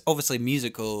 Because that's obviously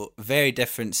musical, very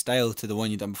different style to the one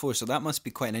you've done before. So that must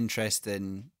be quite an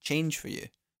interesting change for you.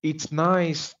 It's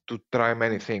nice to try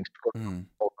many things because Mm.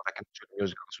 I can shoot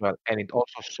music as well, and it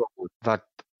also shows that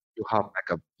you have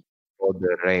like a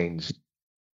broader range.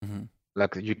 Mhm.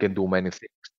 Like you can do many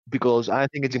things because I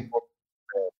think it's important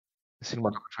for the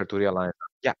cinematographer to realize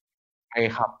that I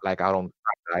have like our own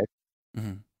style, right?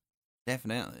 Mhm.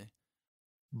 Definitely.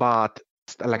 But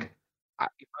like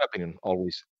in my opinion,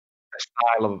 always the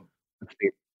style of the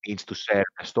film needs to share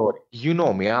a story. You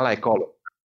know me, I like color,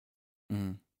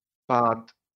 Mhm.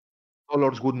 but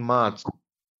colors wouldn't match the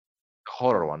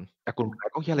horror one. I couldn't be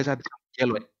like, oh yeah, let's add some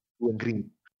yellow and blue and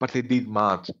green, but they did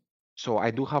match. So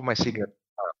I do have my signature.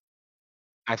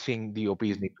 I think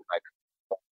DOPs need to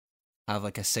like Have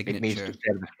like a it needs to signature.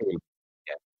 share the film.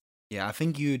 Yeah, I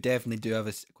think you definitely do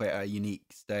have quite a unique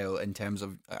style in terms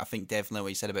of. I think definitely what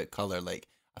you said about color. Like,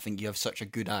 I think you have such a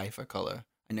good eye for color,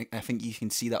 and I think you can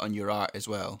see that on your art as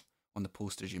well, on the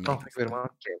posters you make. Oh, and thank you very stuff.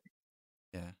 much.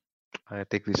 Jamie. Yeah. I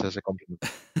take this as a compliment.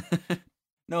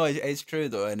 No, it's true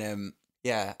though, and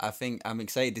yeah, I think I'm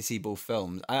excited to see both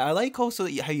films. I like also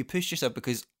that how you push yourself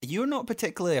because you're not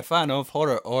particularly a fan of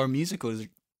horror or musicals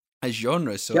as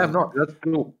genres, so Yeah, no, that's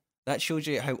true. that shows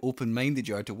you how open-minded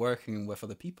you are to working with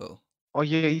other people. Oh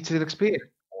yeah, it's an experience.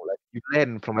 Like you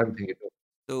learn from everything you do,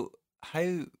 So,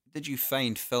 how did you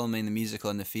find filming the musical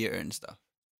in the theater and stuff?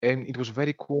 and it was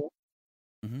very cool.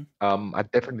 Mhm. I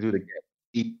definitely do it again.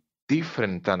 It's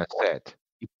different than a set.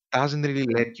 It doesn't really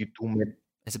let you do many.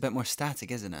 It's a bit more static,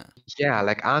 isn't it? Yeah,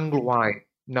 like angle wise.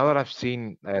 Now that I've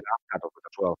seen rough cut of it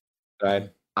as well, right?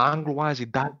 Angle wise,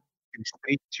 it does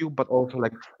restricts you, but also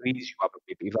like frees you up a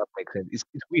bit, if that makes sense.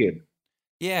 It's weird.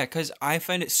 Yeah, because I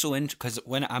found it so because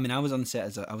when I was on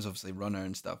set I was obviously runner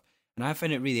and stuff, and I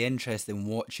found it really interesting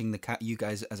watching you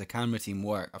guys as a camera team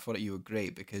work. I thought you were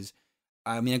great because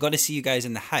I got to see you guys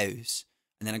in the house,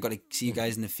 and then I got to see you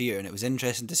guys in the theater, and it was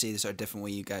interesting to see the sort of different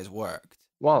way you guys worked.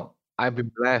 Well, I've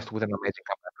been blessed with an amazing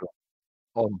camera crew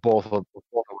on both of us.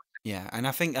 Yeah, and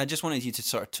I think I just wanted you to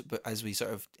sort of, as we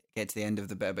sort of get to the end of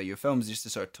the bit about your films, just to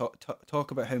sort of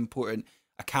talk about how important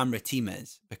a camera team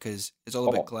is, because it's all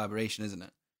about collaboration, isn't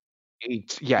it?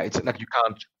 It's like you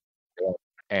can't,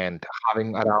 and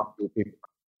having around you people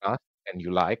and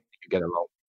you get along,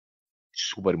 is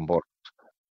super important.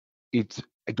 It's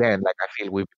again like I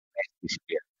feel we've been blessed this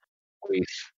year with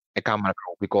a camera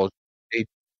crew because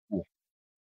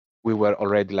we were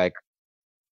already like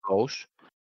close,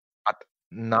 but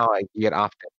now a year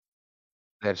after,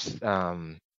 there's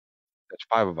 5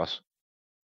 of us.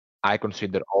 I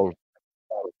consider all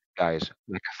guys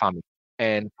like a family,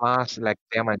 and plus like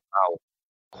them and now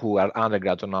who are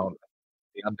undergrads on our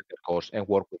the undergrad course and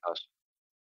work with us.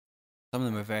 Some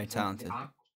of them are very talented.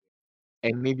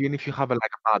 And even if you have like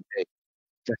a bad day,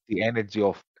 just the energy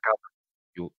of the camera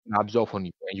you rubs off on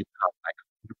you, and you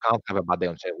can't have a bad day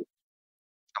on set. It's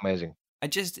amazing.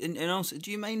 And also,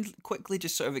 do you mind quickly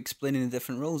just sort of explaining the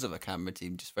different roles of a camera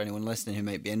team, just for anyone listening who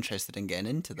might be interested in getting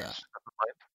into that?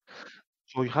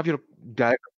 So you have your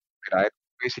director, right?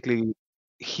 Basically,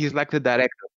 he's like the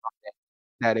director,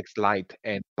 directs light,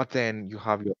 but then you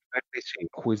have your FSC,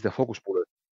 who is the focus puller.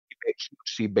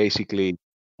 He basically,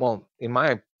 well, in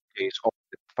my case,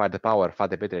 Fire the Power,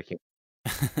 Fate better him.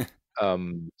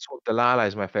 So Delilah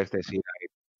is my first SC.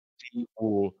 She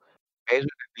will measure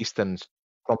the distance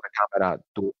from the camera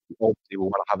to obviously we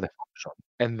want to have the focus on,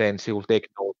 and then she will take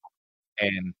note.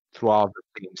 And throughout the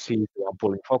scene, she's the one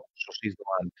pulling focus, so she's the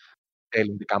one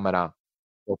telling the camera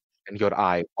and your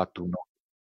eye what to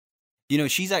know.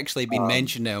 She's actually been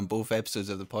mentioned now on both episodes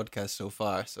of the podcast so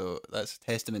far, so that's a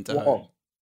testament to her.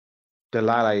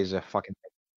 Delilah is a fucking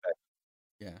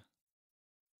yeah,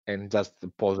 and just the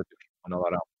positive on all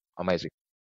around. Amazing.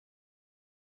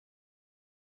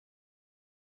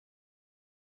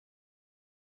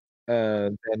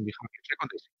 Then we have the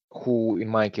second AC, who in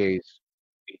my case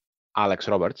is Alex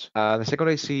Roberts. The second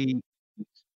AC is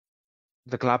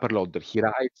the clapper loader. He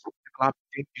writes the clap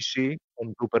thing you see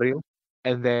on blooper reel,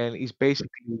 and then he's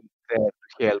basically there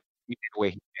to help in any way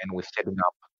he can with setting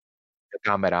up the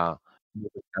camera,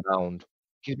 moving around.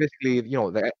 He's basically, one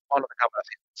of the camera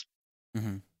assistants.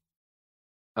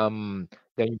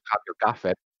 Then you have your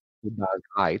gaffer who does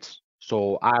lights.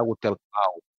 So I would tell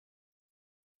Cloud,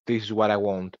 this is what I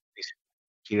want.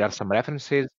 Here are some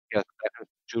references. Here are some reference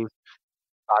pictures.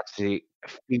 That's the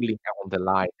feeling on the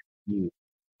light, the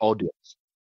audience.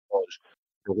 Because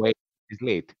the way it's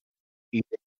lit is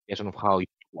the indication of how you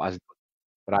was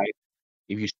right?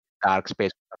 If you see dark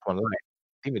space at one light,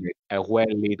 intimidate a well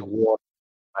lit world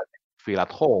feel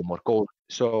at home or cold.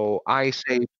 So I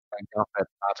say my gaffer,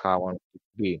 that's how I want it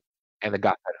to be. And the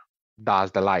gaffer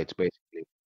does the lights basically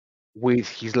with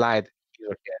his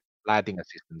lighting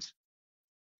assistants,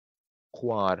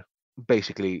 who are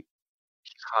basically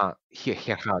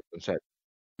here on set.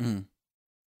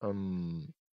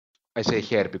 I say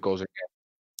here because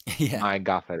again, my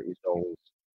gaffer is always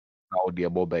Claudia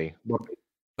Bobe.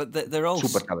 But they're all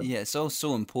super it's all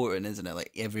so important, isn't it?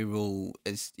 Like every role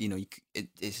is,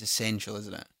 it's essential,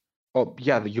 isn't it? Oh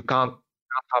yeah, you can't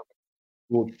have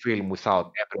a good film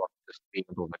without everyone just being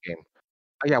involved in the game.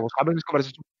 I was having this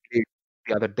conversation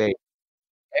the other day.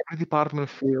 Every department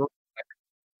feels like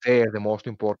they're the most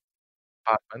important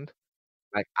department.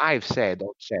 Like I've said,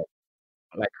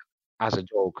 like as a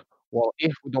joke, well,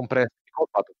 if we don't press the record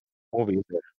button, movie is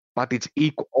there. But it's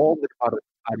equal. All the departments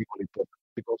are equally important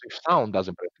because if sound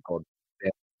doesn't press record,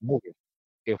 then movie.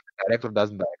 If the director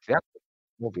doesn't direct the actor,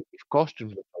 movie. If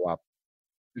costumes don't show up,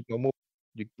 there's no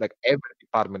movie. Like every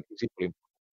department is equally important.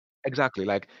 Exactly.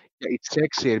 Like it's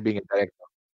sexier being a director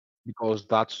because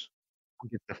that's who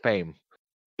gets the fame.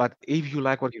 But if you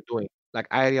like what you're doing, like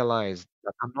I realized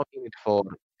that I'm not in it for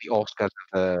the Oscars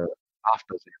and the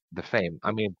afters, the fame.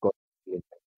 I mean, because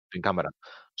doing camera.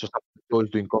 So someone who's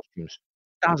doing costumes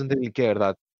doesn't really care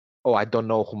that, oh, I don't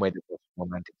know who made the costume in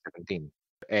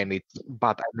 1917.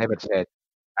 But I never said,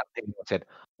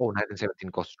 oh,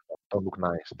 1917 costumes don't look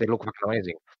nice. They look fucking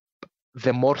amazing.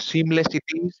 The more seamless it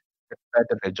is, the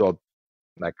better the job.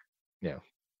 Like, yeah.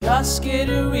 Just get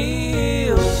a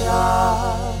real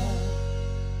job.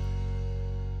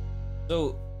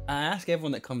 So I ask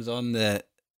everyone that comes on the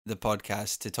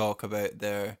podcast to talk about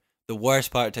the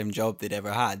worst part-time job they'd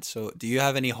ever had. So do you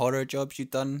have any horror jobs you've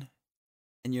done?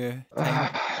 in your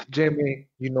time? Jamie,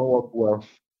 you know what well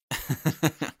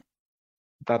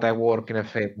that I work in a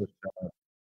famous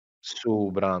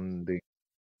shoe brand,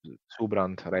 shoe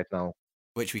brand right now,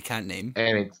 Which we can't name.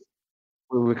 and it's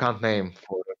we can't name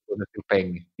for the still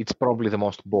paying me. It's probably the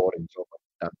most boring job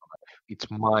I've done in my life. It's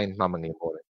mind-numbingly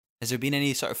boring. Has there been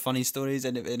any sort of funny stories?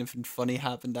 Anything funny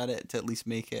happened at it to at least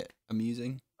make it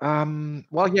amusing?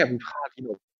 Well, yeah, we've had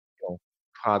we've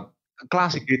had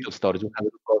classic little stories. We've had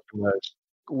little customers.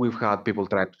 We've had people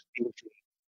trying to steal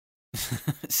things.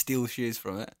 Steal shoes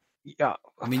from it. Yeah,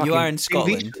 I mean, you are in steal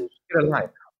these Scotland. shoes. You're alive.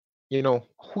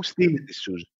 Who steals these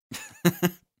shoes?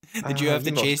 Did you have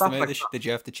to chase them stuff out? like that. Did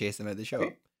you have to chase them out the shop?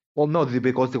 Well, no,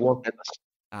 because they won't let us.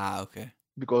 Ah, okay.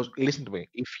 Because listen to me,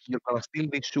 if you're gonna steal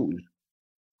these shoes,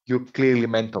 you're clearly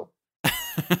mental.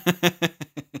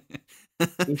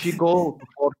 If you go to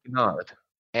Fortunard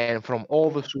and from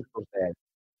all the shoe stores there,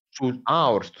 choose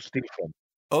ours to steal from.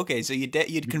 Okay, so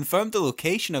you'd confirmed the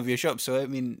location of your shop, so I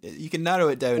mean, you can narrow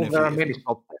it down. Well, If there are you, many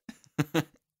shops there.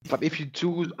 But if you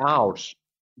choose ours,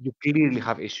 you clearly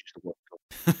have issues to work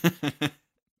through.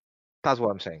 That's what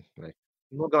I'm saying. Like,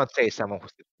 I'm not gonna say someone who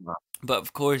steals from us. But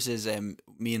of course, as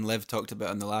me and Liv talked about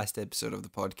on the last episode of the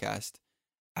podcast,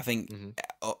 I think Mhm.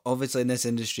 obviously in this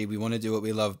industry we want to do what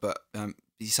we love, but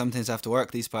you sometimes have to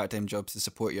work these part-time jobs to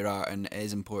support your art, and it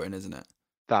is important, isn't it?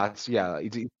 That's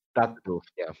that's the truth.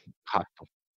 Yeah, have to.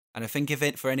 And I think if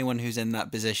it for anyone who's in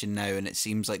that position now, and it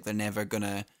seems like they're never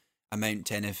gonna amount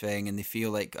to anything, and they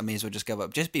feel like I may as well just give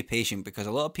up, just be patient, because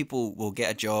a lot of people will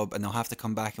get a job and they'll have to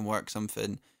come back and work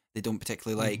something they don't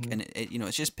particularly like, Mhm. and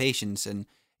it's just patience. And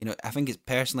I think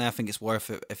it's worth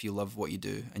it if you love what you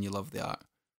do and you love the art.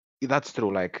 That's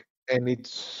true. Like, and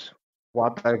it's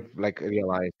what I've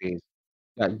realized is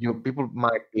that people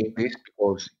might be this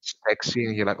because it's sexy,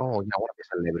 and you're like, oh yeah, I want to be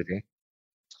a celebrity.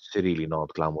 It's really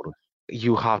not glamorous.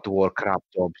 You have to work crap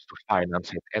jobs to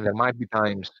finance it, and there might be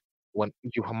times when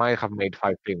you might have made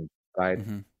 5 films, right?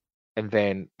 Hmm. And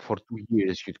then for 2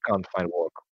 years you can't find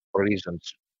work for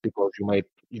reasons because you may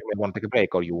want to take a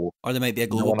break, or you Or there might be a you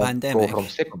global want to go pandemic. from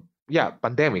second. Yeah,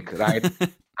 pandemic, right?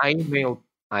 I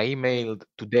emailed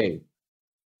today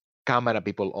camera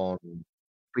people on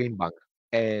Greenbank,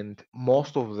 and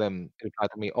most of them replied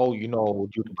to me, "Oh,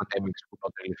 due to pandemics, we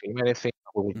don't really film anything.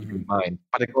 We will keep you in mind."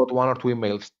 But I got 1 or 2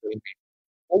 emails telling me,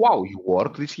 "Oh wow, you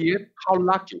worked this year? How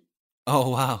lucky!"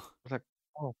 Oh wow! I was like,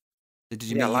 "Oh, Did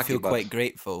you yeah, make you lucky." feel But quite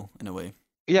grateful in a way?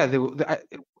 yeah,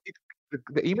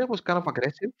 the email was kind of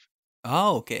aggressive.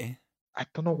 Oh, okay. I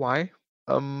don't know why.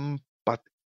 But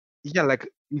yeah, like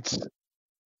it's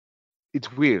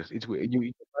weird. It's weird.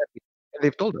 And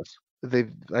they've told us.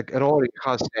 They've Rory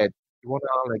has said, you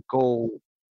wanna go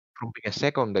from being a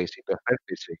second DC to a third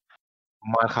DC,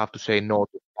 you might have to say no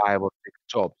to 5 or 6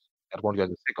 jobs that want you as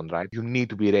a second, right? You need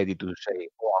to be ready to say,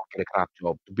 oh, I'll get a crap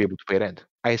job to be able to pay rent.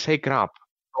 I say crap.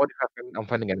 Sorry if I'm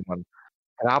offending anyone.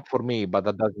 Crap for me, but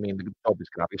that doesn't mean the job is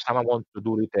crap. If someone wants to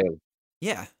do retail,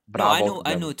 Yeah. No, bravo to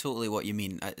I them. know totally what you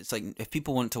mean. It's like if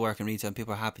people want to work in retail and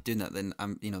people are happy doing that, then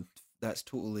that's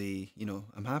totally,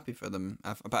 I'm happy for them.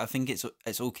 But I think it's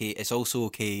okay. It's also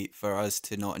okay for us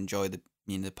to not enjoy the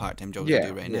the part-time jobs we Yeah,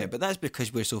 do right yeah. now. But that's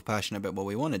because we're so passionate about what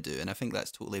we want to do, and I think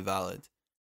that's totally valid.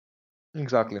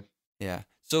 Exactly. Yeah.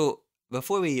 So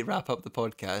before we wrap up the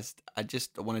podcast, I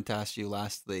just wanted to ask you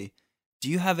lastly, do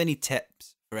you have any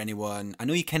tips for anyone? I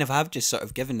know you kind of have just sort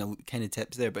of given a kind of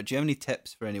tips there, but do you have any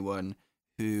tips for anyone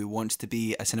who wants to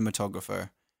be a cinematographer?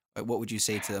 Like, what would you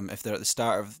say to them if they're at the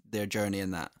start of their journey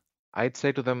in that? I'd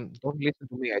say to them, don't listen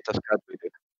to me. I just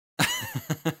graduated.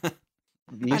 I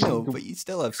Listen know, to but you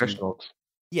still have some. professionals.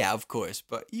 Yeah, of course,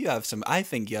 but you have some. I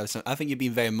think you have some. I think you're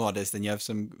being very modest, and you have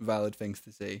some valid things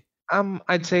to say.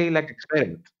 I'd say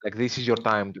experiment. Like this is your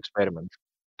time to experiment.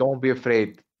 Don't be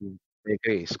afraid to take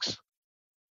risks.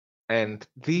 And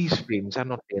these films are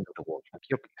not the end of the world. Like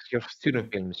your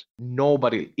student films,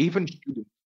 nobody, even students,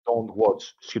 don't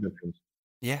watch student films.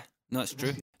 Yeah, no, it's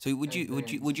true. So would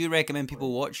you recommend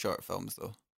people watch short films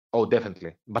though? Oh,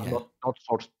 definitely, but Yeah. not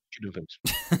short student films.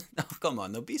 Oh, come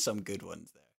on, there'll be some good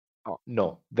ones Oh,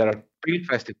 no, there are film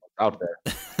festivals out there,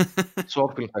 there.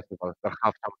 short film festivals that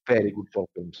have some very good short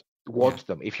films. Watch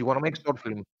them. If you want to make short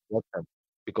films, watch them.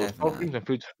 Because short Definitely. films and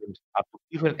feature films are two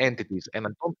different entities, and I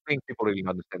don't think people really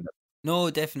understand that.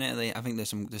 No, definitely. I think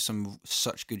there's some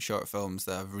such good short films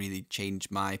that have really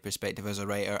changed my perspective as a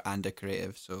writer and a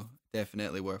creative. So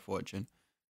definitely worth watching.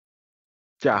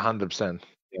 Yeah, 100%.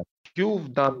 Yeah.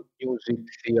 You've done music,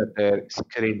 theater,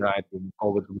 screenwriting,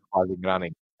 COVID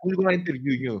running. Who's going to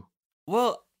interview you?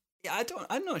 Well, Yeah,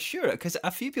 I'm not sure because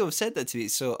a few people have said that to me.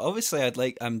 So obviously,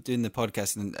 I'm doing the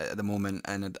podcast at the moment,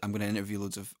 and I'm going to interview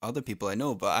loads of other people I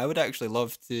know. But I would actually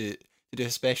love to do a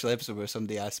special episode where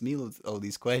somebody asks me all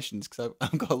these questions because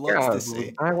I've got lots to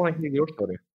say. I want to hear your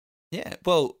story. Yeah,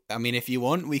 well, I mean, if you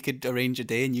want, we could arrange a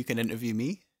day and you can interview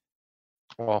me.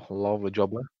 Oh, lovely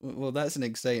job. Well, that's an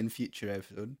exciting future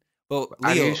episode. Well,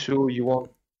 Are Leo, you sure you want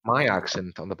my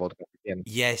accent on the podcast again?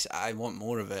 yes, I want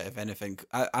more of it. If anything,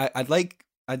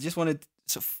 I just wanted.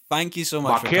 So thank you so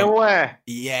much for coming. Bakele!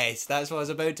 Yes, that's what I was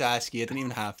about to ask you. I didn't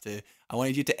even have to. I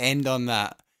wanted you to end on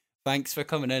that. Thanks for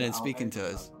coming in and speaking to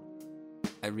us.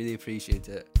 I really appreciate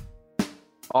it.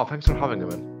 Oh, thanks for having me,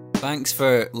 man. Thanks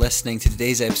for listening to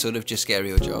today's episode of Just Get a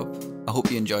Real Job. I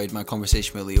hope you enjoyed my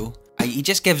conversation with Leo. He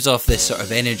just gives off this sort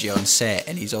of energy on set,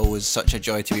 and he's always such a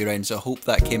joy to be around, so I hope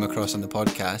that came across on the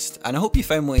podcast. And I hope you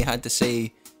found what he had to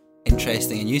say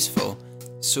interesting and useful.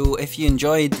 So if you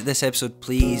enjoyed this episode,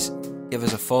 please give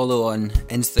us a follow on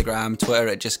Instagram, Twitter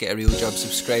at Just Get a Real Job,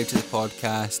 subscribe to the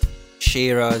podcast,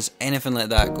 share us, anything like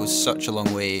that goes such a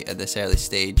long way at this early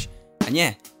stage. And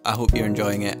yeah, I hope you're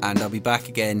enjoying it, and I'll be back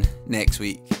again next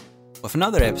week with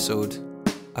another episode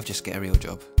of Just Get a Real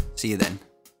Job. See you then.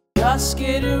 Just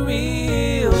get a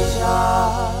real